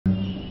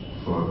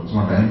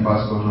சும்மா time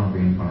pass கோசம்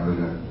paint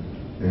பண்ணதில்லை.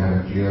 They had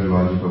a clear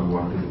logic of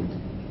what to do.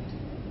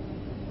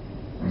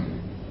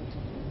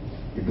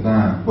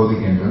 இப்பதான்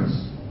இப்போதைக்கு என்ட்ரன்ஸ்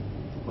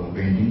for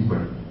painting,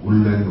 but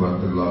உள்ள இருந்து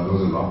வரது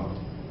goes a lot.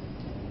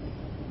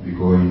 We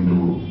go into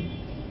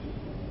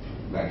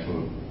the actual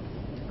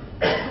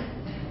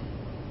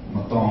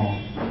மொத்தம்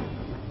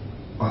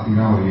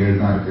பார்த்தீங்கன்னா ஒரு 7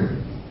 தான் இருக்கு.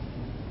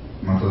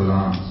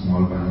 மற்றதெல்லாம்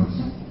ஸ்மால் பேனல்ஸ்.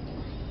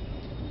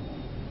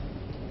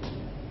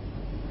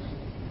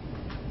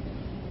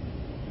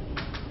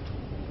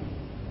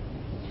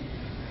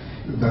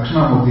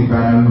 தட்சிணாமூர்த்தி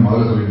பேனல்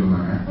முதல்ல சொல்லிட்டு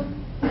இருந்தாங்க.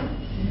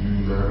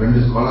 இந்த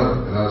 2 ஸ்காலர்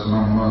ஏதாவது சொன்னா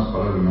 3வது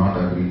ஸ்காலர் will not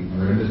agree.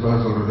 இந்த 2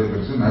 ஸ்காலர் சொல்றதே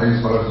பெருசு. நிறைய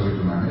ஸ்காலர்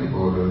சொல்லிட்டு இருந்தாங்க. இப்போ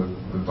ஒரு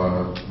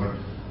thought, but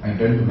I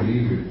tend to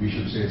believe we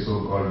should say so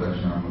called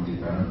Dakshinamurthy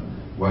panel.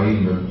 Why?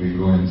 That we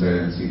go inside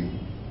and see.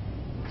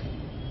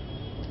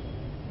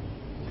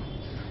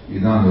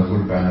 இதுதான் the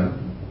full panel.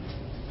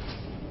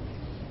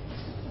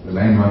 The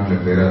line work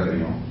clear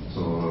தெரியும்.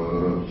 So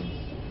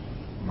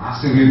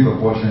massively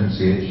proportioned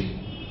sage,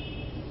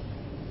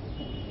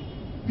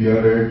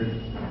 bearded,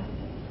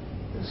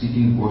 the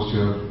seating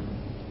posture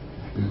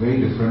is very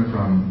different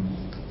from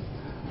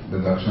the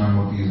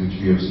Dakshinamurthis which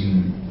we have seen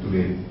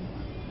today.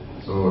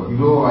 So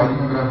though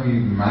iconography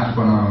match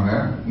பண்ணவங்க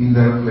இந்த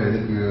இடத்துல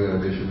எதுக்கு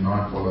they should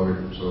not follow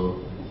it. So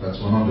that's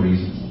one of the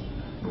reasons.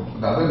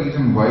 The other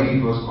reason why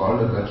it was called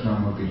a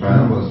Dakshinamurthy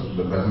panel was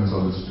the presence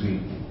of this tree.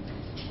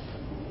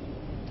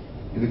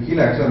 இது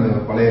கீழே actually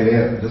அந்த பழைய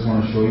layer. I just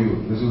want to show you.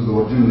 This is the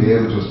original layer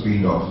which was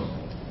peeled off.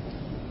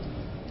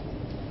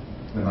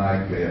 The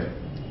Nayak layer.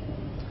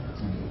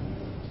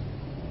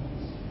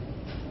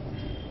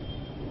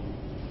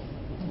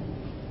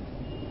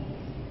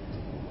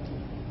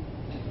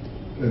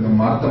 இந்த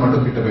மரத்தை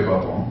மட்டும் கிட்ட போய்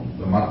பார்ப்போம்.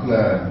 இந்த மரத்துல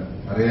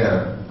நிறைய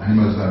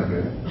அனிமல்ஸ் தான்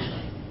இருக்கு.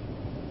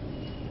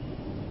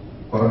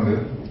 குரங்கு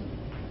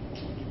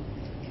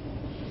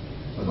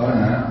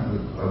பாருங்க,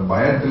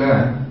 பயத்துல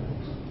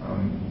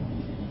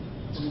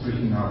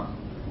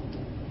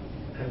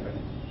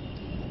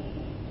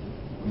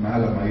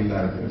மேல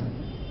மயிலா இருக்கு.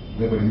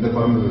 இந்த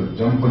குரங்கு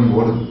ஜம்ப் பண்ணி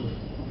ஓடுது.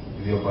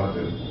 இதையோ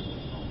பார்த்து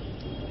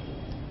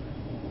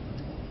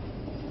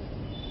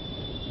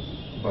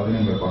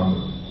 15 பாம்பு.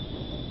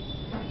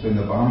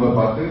 இந்த பாம்பை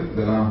பார்த்து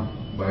இதெல்லாம்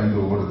பயந்து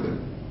ஓடுது.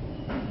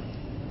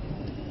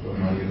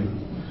 மயில்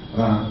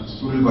அதான்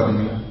ஸ்கூல்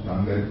பாத்தீங்களா,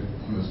 அங்க இருக்கு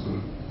அந்த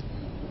ஸ்கூல்.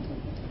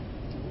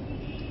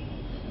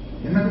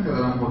 என்னதுக்கு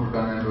அதெல்லாம்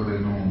போட்டுட்டாங்கன்றது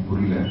இன்னும்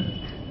புரியல.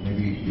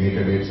 மேபி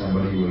லேட்டர் டேட்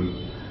சம்படி ஒரு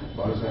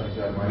பாலசாரி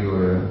சார் மாதிரி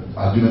ஒரு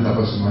அர்ஜுன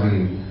தபஸ்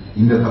மாதிரி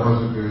இந்த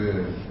தபஸுக்கு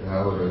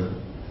ஏதாவது ஒரு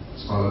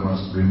ஸ்காலர்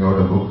மஸ்ட் பிரிங்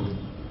அவுட் அ புக்.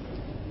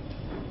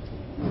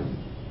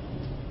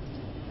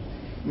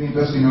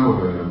 இன்ட்ரெஸ்டிங்கா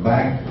ஒரு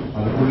பேக்,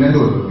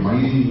 அதுக்குள்ளேருந்து ஒரு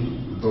மயில்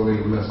தொகை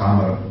உள்ள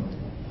சாமரம்.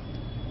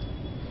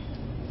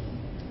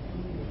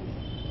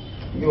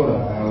 இங்க ஒரு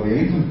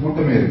எலிஃபண்ட்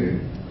கூட்டமே இருக்கு.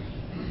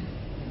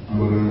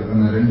 அங்க ஒரு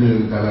அந்த 2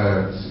 தலை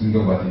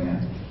சிங்கம் பாத்தீங்க.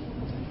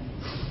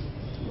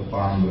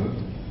 பாம்பு,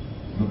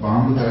 இந்த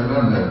பாம்பு தவிர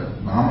அந்த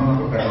நாம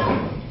கட்ட.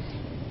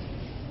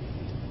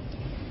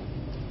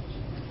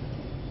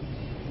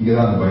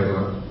 இங்கதான் அந்த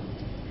பைரவர்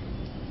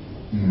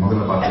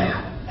முதல்ல பார்த்தேன்.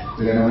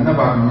 இதுல நம்ம என்ன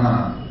பார்க்கணும்னா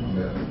அந்த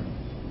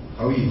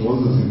how he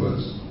holds the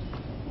symbols.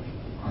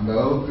 அந்த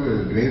அளவுக்கு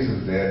கிரேஸ்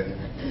இஸ் தேர்.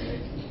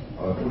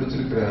 அவர்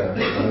பிடிச்சிருக்கிற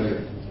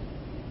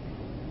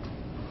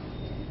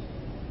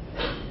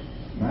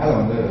மேல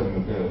வந்து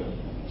உங்களுக்கு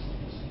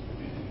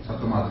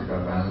சப்தமாத்திரிகா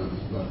panel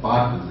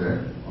part is there.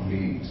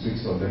 only 6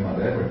 of them are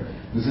there, but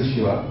this is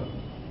Shiva.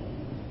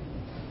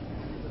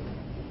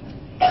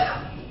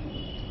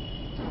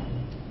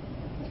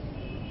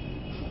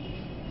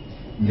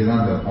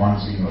 இங்கதான் அந்த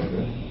பாண்ட் சீன்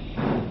வருது.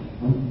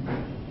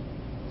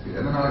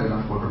 எதனால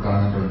இதெல்லாம்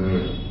போட்டிருக்காங்கன்றது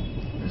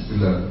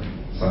still a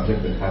subject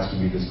that has to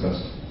be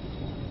discussed.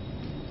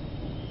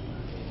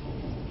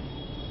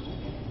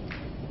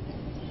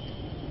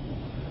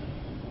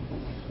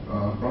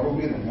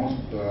 Probably the most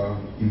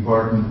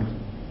important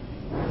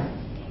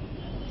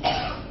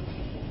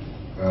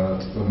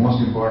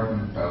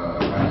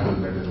panel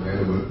that is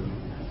available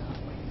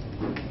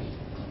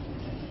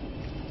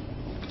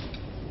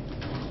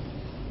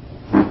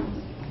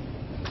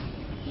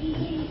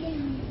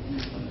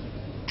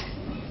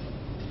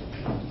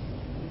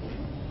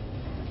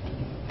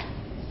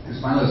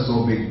panel is so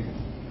big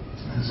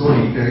and so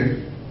detailed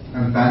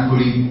and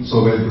thankfully so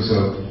well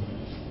preserved.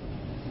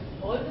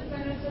 All the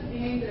panels are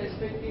behind the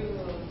respective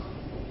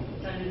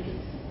panels.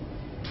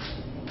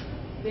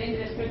 They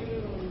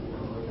respective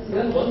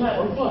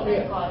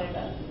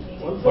corridor.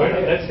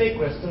 Let's take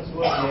questions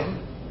towards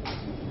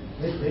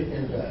the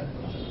end.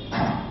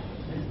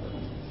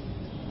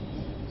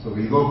 So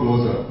we'll go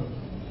closer.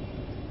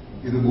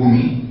 இது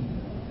பூமி,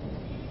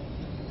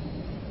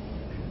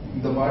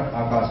 இந்த part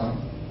ஆகாசம்.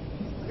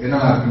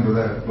 என்னென்ன இருக்குன்றத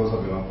close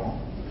up பார்ப்போம்.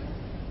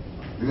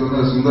 இது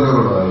வந்து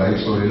சுந்தரரோட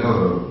life ஸ்டோரியில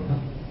ஒரு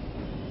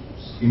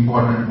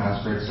important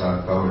aspects R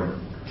covert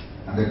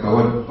and they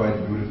covert quite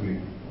beautifully.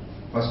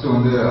 First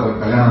வந்து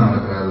அவர் கல்யாணம்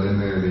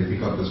நடக்கிறதுலேருந்து they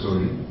pick up the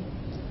story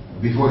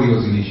before he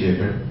was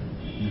initiated.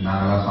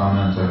 நாங்களாம்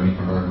சாமி சார் மீட்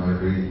பண்ற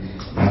மாதிரி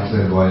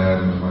பேச்சுலர் பாயா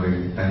இருந்த மாதிரி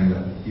டைம்ல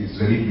is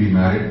ready to be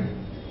married.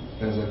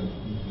 There's a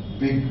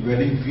big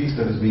wedding feast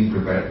that is being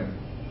prepared.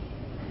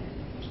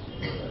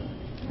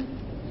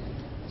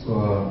 So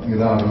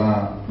இதான்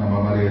அதெல்லாம் நம்ம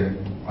மாதிரி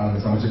அவங்க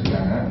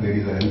சமைச்சிருக்காங்க.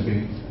 Ladies are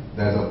helping.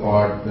 There's a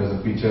pot, there's a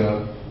pitcher,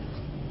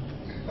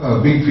 a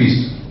big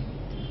feast.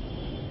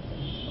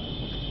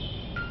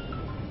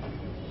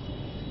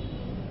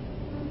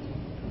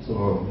 So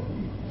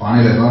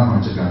பானையில தான்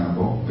சமைச்சிருக்காங்க.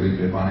 அப்போ பெரிய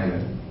பெரிய பானையில.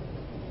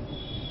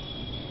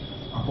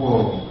 அப்போ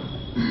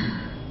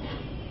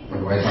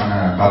ஒரு வயசான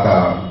தாத்தா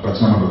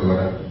பிரச்சனை பண்றதுக்கு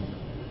வர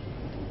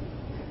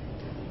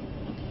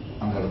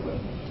அந்த இடத்துல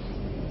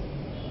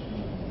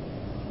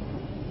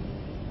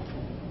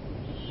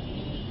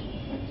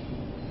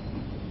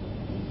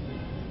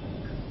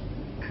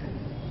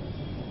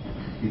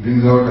he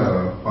brings out a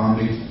palm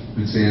leaf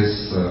which says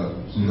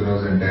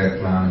Sundarar's entire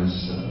clan is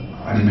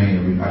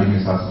Adimai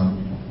Sasam.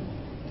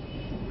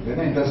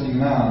 Very interesting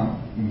na,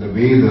 the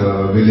way the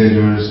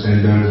villagers,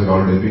 elders are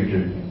all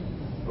depicted.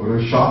 Or a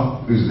shock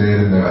is there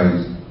in their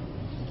eyes.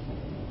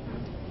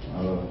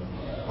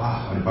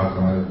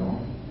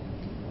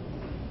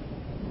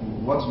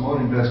 What's more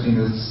interesting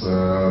is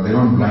they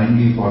don't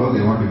blindly follow,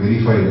 they want to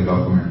verify the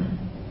document.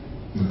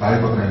 The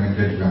type of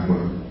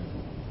example.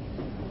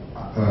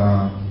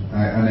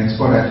 An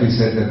expert actually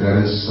said that there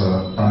is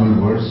Tamil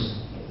verse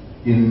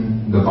in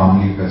the palm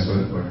leaf as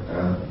well, but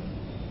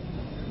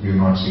we have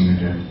not seen it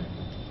yet.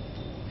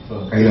 So,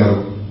 Kaila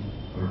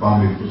or palm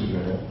leaf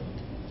kuchikara.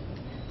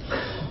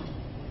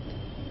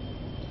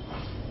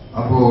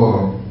 Apo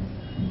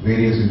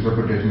various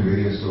interpretations,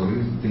 various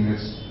stories. The thing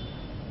is,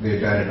 they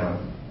tear it up.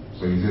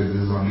 So he says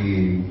this is only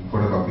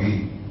photocopy.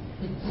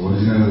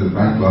 Original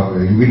bank locker,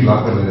 invite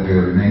locker.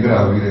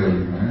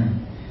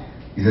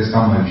 He says,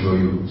 come, I'll show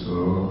you. So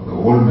the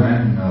old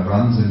man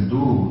runs into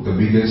the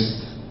biggest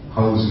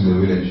house in the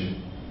village.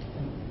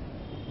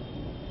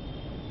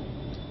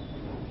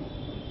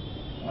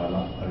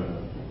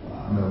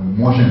 The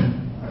motion,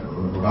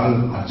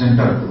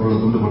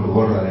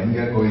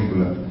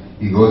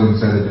 he goes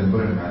inside the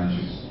temple and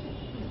vanishes.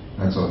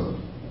 That's all.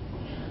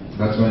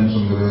 That's when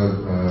Sundarar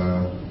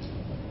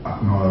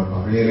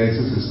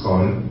realizes his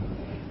call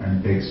and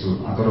takes to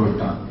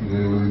Atharavita.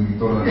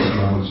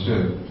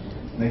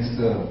 Next,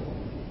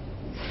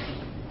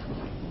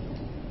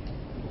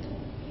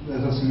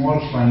 there's a small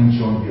shrine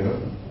shown here,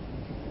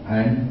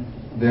 and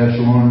they are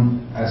shown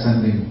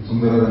ascending.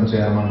 Sundarar and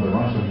Chairman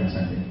Brahma showing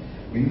ascending.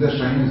 In the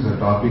shrine is a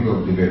topic of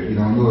debate. இது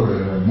வந்து ஒரு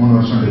 3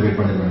 வருஷம் debate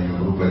பண்ணிருக்காங்க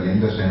குரூப்ல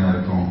எந்த shrine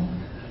இருக்கும்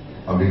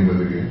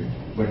அப்படிங்கிறதுக்கு.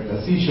 But the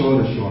seashore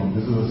is shown.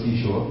 This is a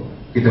seashore.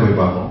 கிட்ட போய்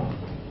பார்ப்போம்.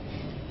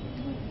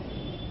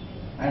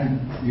 And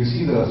you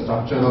see the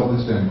structure of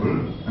this temple,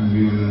 and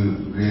we will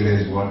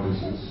realize what this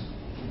is.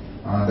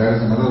 There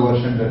is another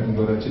version that இங்க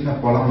ஒரு சின்ன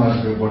குளம்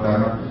இருக்கு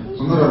போட்டாங்க.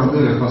 சுந்தரர் வந்து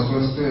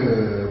first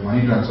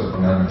money transfer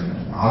பண்ணாரு.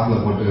 ஆத்துல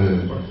போட்டு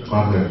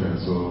கார்ல எடுத்தாரு.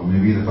 So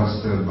maybe the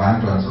first bank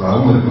transfer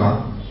அவங்க இருக்கலாம்.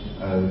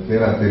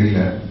 கிளியரா தெரியல.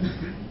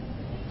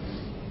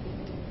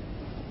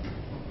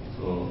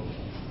 So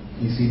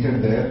he's seated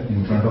there in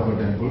front of a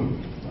temple,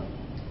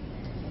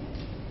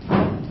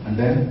 and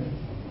then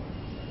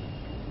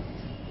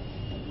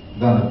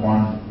the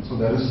pond. So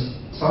there is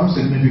some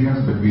significance,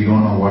 but we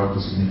don't know what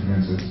the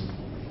significance is.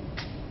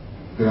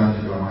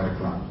 திராஞ்சிக்கிழமா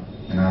இருக்கலாம்,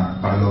 ஏன்னா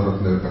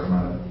கடலோரத்தில்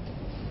இருக்கிறதுனால.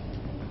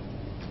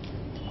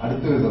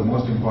 அடுத்து the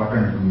most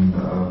important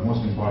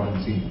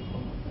scene,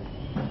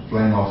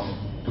 flying off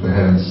to the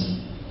heavens.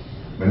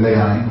 வெள்ளை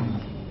யானை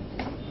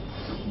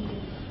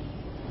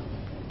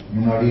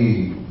முன்னாடி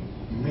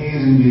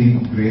amazingly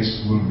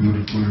graceful,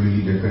 beautifully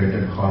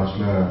decorated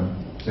horseல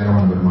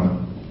Cheraman Perumal.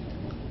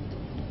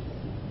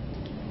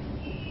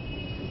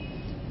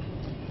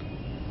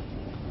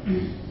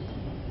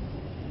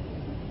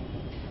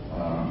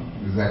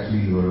 This is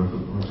actually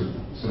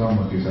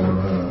Dakshinamurthy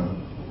சாரோட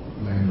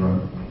line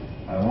Tran.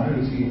 I wanted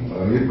to see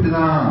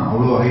எப்படிதான்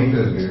அவ்வளோ ஹைட்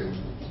இருக்கு,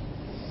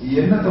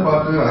 என்னத்தை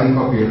பார்த்து ஹை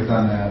காப்பி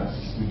எடுத்தாங்க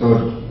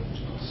without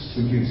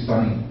simply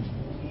stunning.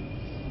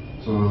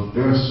 So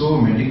they were so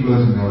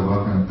meticulous in their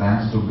work, and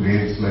thanks to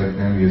greats like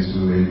them, we are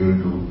still able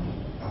to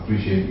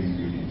appreciate these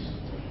beauties.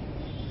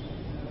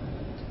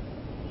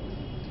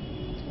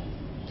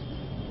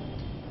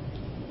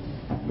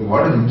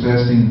 What is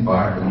interesting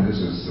part in this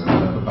is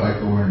Dr.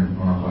 Palakkovan,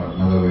 one of our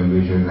another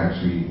well-wishers,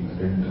 actually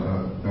did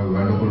a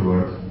wonderful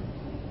work.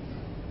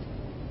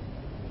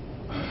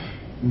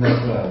 That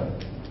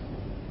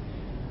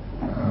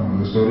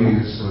the story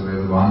is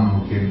there's one who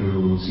came to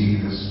see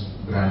this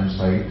grand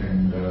sight,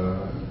 and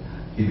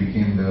he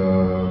became the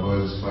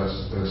world's first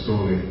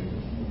stowaway.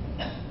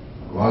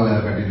 Wall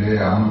katile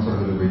avanu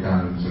solradhu poitaan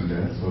sollu.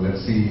 So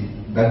let's see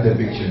that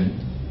depiction.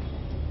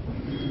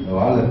 The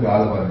wall la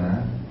kaala parunga.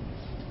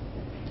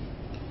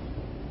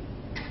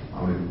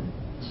 Avadu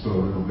so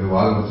the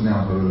wall vachne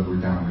avanu solradhu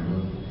poitaan.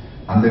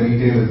 And the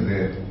detail is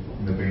there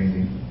in the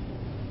painting.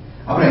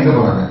 Apra enga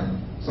poranga.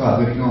 So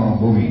adu varaikkum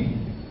bhumi.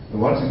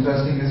 What's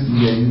interesting is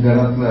in the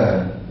இடத்துல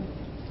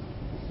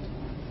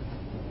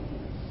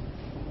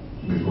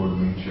they go to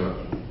make sure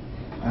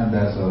and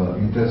that's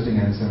interesting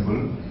and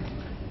simple.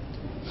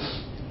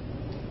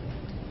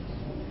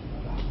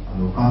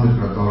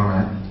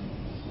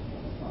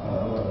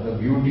 The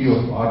beauty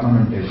of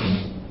ornamentation.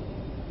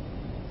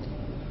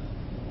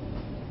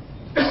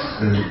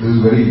 This is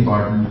very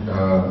important.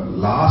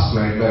 Last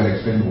slide I'll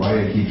explain why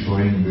I keep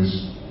showing this.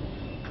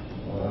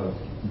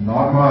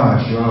 Norma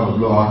Shiva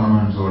இவ்வளோ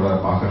ஆர்னமெண்ட்ஸோட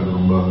பார்க்கறது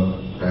ரொம்ப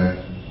rare.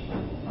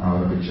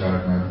 அவரை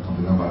பிக்சாட்னர்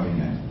அப்படிதான்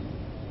பார்த்தீங்க.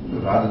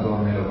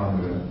 ராஜதோரணையில்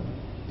உட்காந்துருக்காரு.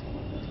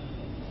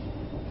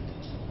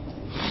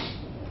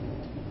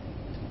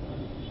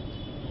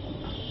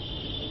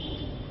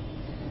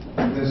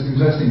 It's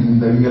interesting.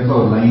 இந்த இங்க இருக்க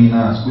ஒரு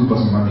லைனா ஸ்கூல்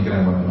பசங்க மாதிரி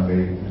நிற்கிறாங்க பாருங்க.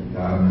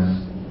 யாருன்னு.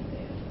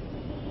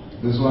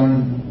 This one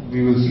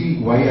we will see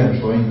why I am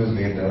showing this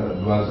later.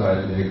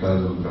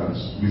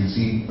 We'll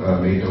see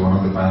later. One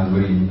of the panels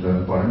very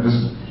important.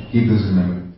 Just keep this in memory.